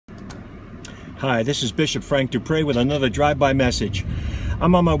Hi, this is Bishop Frank Dupre with another drive-by message.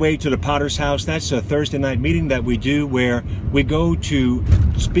 I'm on my way to the Potter's House. That's a Thursday night meeting that we do where we go to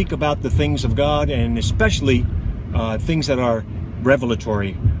speak about the things of God and especially things that are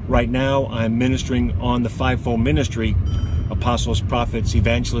revelatory. Right now, I'm ministering on the fivefold ministry: apostles, prophets,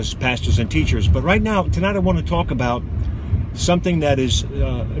 evangelists, pastors, and teachers. But right now, tonight I want to talk about something that is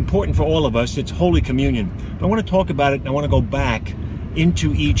important for all of us. It's Holy Communion. But I want to talk about it, and I want to go back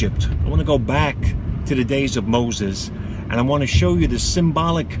into Egypt. I want to go back to the days of Moses, and I want to show you the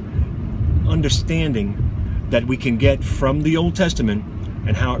symbolic understanding that we can get from the Old Testament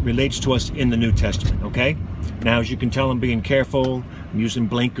and how it relates to us in the New Testament, okay? Now, as you can tell, I'm being careful. I'm using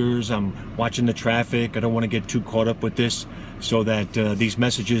blinkers. I'm watching the traffic. I don't want to get too caught up with this so that these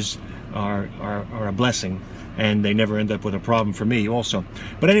messages are a blessing and they never end up with a problem for me also.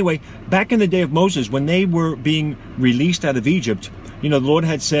 But anyway, back in the day of Moses, when they were being released out of Egypt, you know, the Lord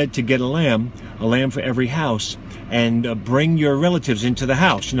had said to get a lamb for every house, and bring your relatives into the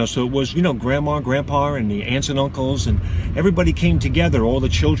house. You know, so it was, you know, grandma, grandpa, and the aunts and uncles, and everybody came together. All the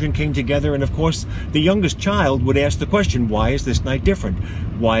children came together, and of course, the youngest child would ask the question, why is this night different?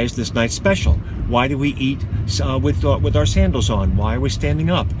 Why is this night special? Why do we eat with our sandals on? Why are we standing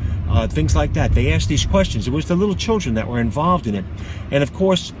up? Things like that. They asked these questions. It was the little children that were involved in it. And of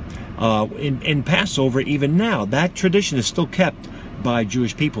course, in Passover, even now, that tradition is still kept by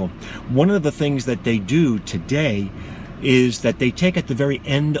Jewish people. One of the things that they do today is that they take at the very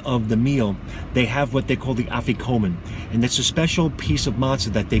end of the meal, they have what they call the afikomen, and it's a special piece of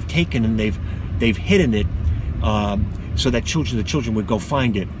matzah that they've taken and they've hidden it so that the children would go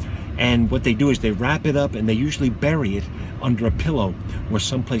find it. And what they do is they wrap it up and they usually bury it under a pillow or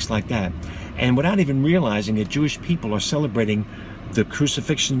someplace like that. And without even realizing it, Jewish people are celebrating the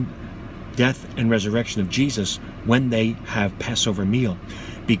crucifixion, death, and resurrection of Jesus when they have Passover meal,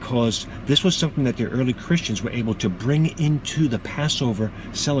 because this was something that the early Christians were able to bring into the Passover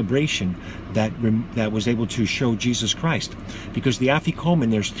celebration that was able to show Jesus Christ. Because the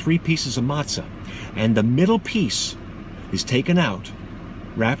afikomen, there's 3 pieces of matzah, and the middle piece is taken out,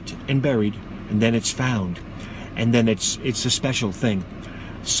 wrapped and buried, and then it's found, and then it's a special thing.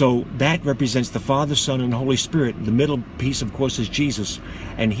 So that represents the Father, Son, and Holy Spirit. The middle piece, of course, is Jesus,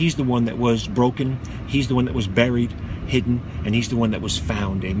 and he's the one that was broken, he's the one that was buried, hidden, and he's the one that was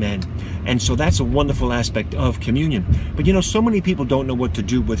found. Amen. And so that's a wonderful aspect of communion. But you know, so many people don't know what to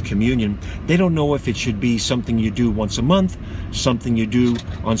do with communion. They don't know if it should be something you do once a month, something you do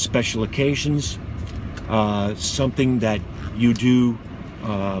on special occasions, something that you do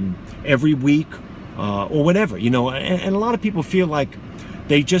every week, or whatever, you know. And a lot of people feel like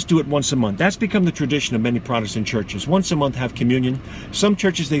they just do it once a month. That's become the tradition of many Protestant churches. Once a month have communion. Some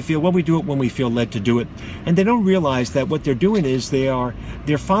churches, they feel, well, we do it when we feel led to do it. And they don't realize that what they're doing is they're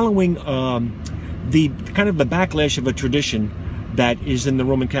following the kind of the backlash of a tradition that is in the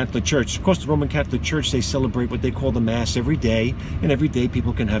Roman Catholic Church. Of course, the Roman Catholic Church, they celebrate what they call the Mass every day, and every day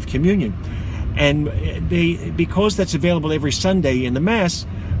people can have communion. And because that's available every Sunday in the Mass,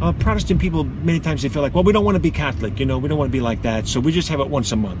 Protestant people, many times they feel like, well, we don't want to be Catholic, you know, we don't want to be like that, so we just have it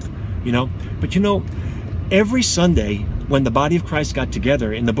once a month, you know. But you know, every Sunday when the body of Christ got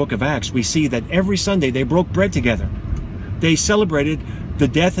together in the book of Acts, we see that every Sunday they broke bread together. They celebrated the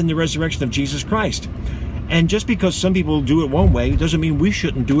death and the resurrection of Jesus Christ. And just because some people do it one way doesn't mean we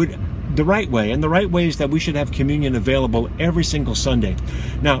shouldn't do it the right way. And the right way is that we should have communion available every single Sunday.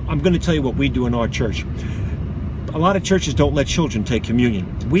 Now, I'm going to tell you what we do in our church. A lot of churches don't let children take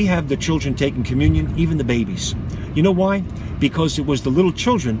communion. We have the children taking communion, even the babies. You know why? Because it was the little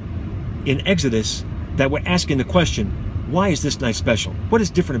children in Exodus that were asking the question, why is this night special? What is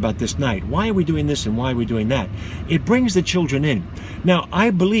different about this night? Why are we doing this and why are we doing that? It brings the children in. Now, I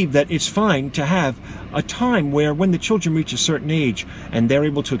believe that it's fine to have a time where when the children reach a certain age and they're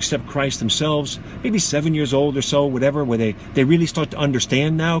able to accept Christ themselves, maybe 7 years old or so, whatever, where they really start to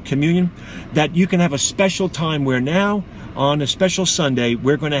understand now communion, that you can have a special time where now, on a special Sunday,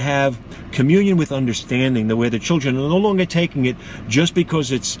 we're going to have communion with understanding, the way the children are no longer taking it just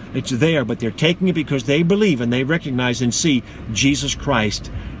because it's there, but they're taking it because they believe and they recognize and see Jesus Christ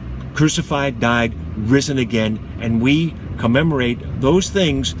crucified, died, risen again, and we commemorate those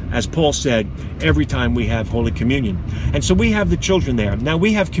things, as Paul said, every time we have Holy Communion. And so we have the children there. Now,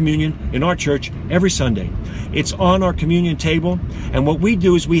 we have communion in our church every Sunday. It's on our communion table, and what we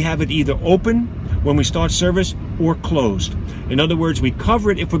do is we have it either open when we start service or closed. In other words, we cover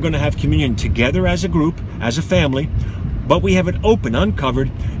it if we're going to have communion together as a group, as a family, but we have it open,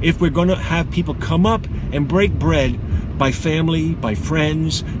 uncovered, if we're going to have people come up and break bread by family, by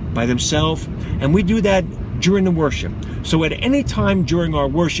friends, by themselves. And we do that during the worship. So at any time during our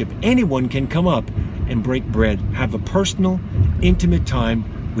worship, anyone can come up and break bread, have a personal, intimate time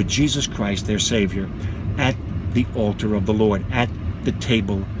with Jesus Christ, their Savior, at the altar of the Lord, at the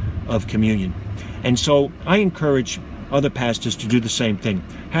table of communion. And so I encourage other pastors to do the same thing.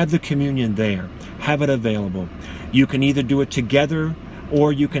 Have the communion there. Have it available. You can either do it together,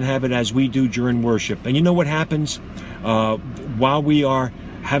 or you can have it as we do during worship. And you know what happens while we are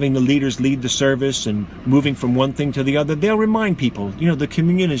having the leaders lead the service and moving from one thing to the other? They'll remind people, you know, the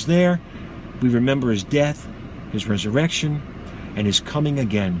communion is there. We remember his death, his resurrection, and his coming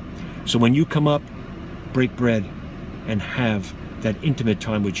again. So when you come up, break bread and have that intimate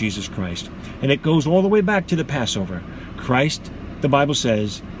time with Jesus Christ. And it goes all the way back to the Passover. Christ, the Bible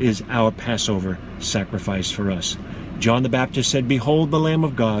says, is our Passover sacrifice for us. John the Baptist said, "Behold the Lamb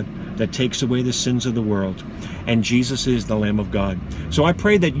of God that takes away the sins of the world." And Jesus is the Lamb of God. So I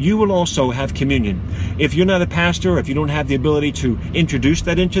pray that you will also have communion. If you're not a pastor, or if you don't have the ability to introduce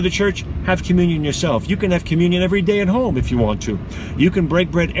that into the church, have communion yourself. You can have communion every day at home if you want to. You can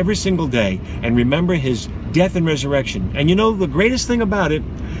break bread every single day and remember his death and resurrection. And you know, the greatest thing about it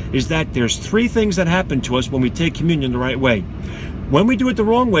is that there's three things that happen to us when we take communion the right way. When we do it the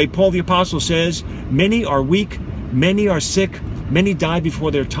wrong way, Paul the Apostle says, many are weak, many are sick, many die before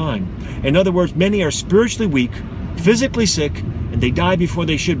their time. In other words, many are spiritually weak, physically sick, and they die before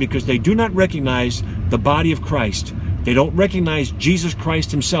they should because they do not recognize the body of Christ. They don't recognize Jesus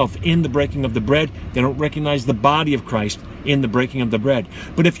Christ himself in the breaking of the bread. They don't recognize the body of Christ in the breaking of the bread.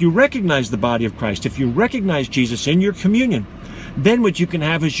 But if you recognize the body of Christ, if you recognize Jesus in your communion, then what you can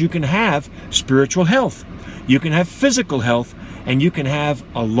have is you can have spiritual health. You can have physical health, and you can have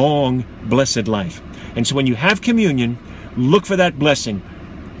a long, blessed life. And so when you have communion, look for that blessing.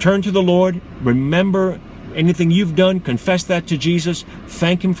 Turn to the Lord. Remember anything you've done. Confess that to Jesus.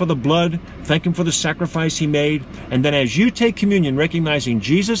 Thank him for the blood. Thank him for the sacrifice he made. And then as you take communion, recognizing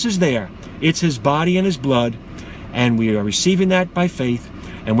Jesus is there, it's his body and his blood, and we are receiving that by faith.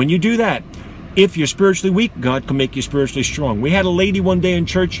 And when you do that, if you're spiritually weak, God can make you spiritually strong. We had a lady one day in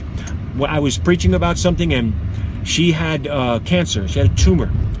church. I was preaching about something, and she had cancer. She had a tumor,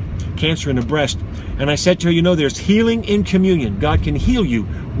 cancer in her breast. And I said to her, you know, there's healing in communion. God can heal you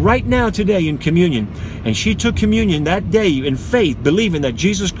right now, today, in communion. And she took communion that day in faith, believing that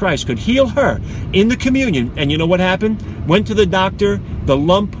Jesus Christ could heal her in the communion. And you know what happened? Went to the doctor. The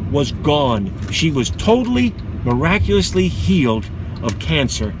lump was gone. She was totally, miraculously healed of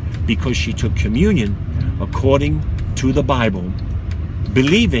cancer because she took communion according to the Bible,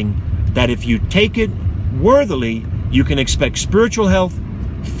 believing that if you take it worthily, you can expect spiritual health,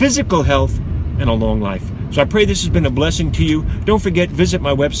 physical health, and a long life. So I pray this has been a blessing to you. Don't forget, visit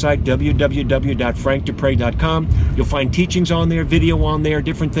my website, www.frankdupre.com. You'll find teachings on there, video on there,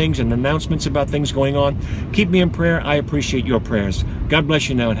 different things, and announcements about things going on. Keep me in prayer. I appreciate your prayers. God bless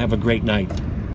you now, and have a great night.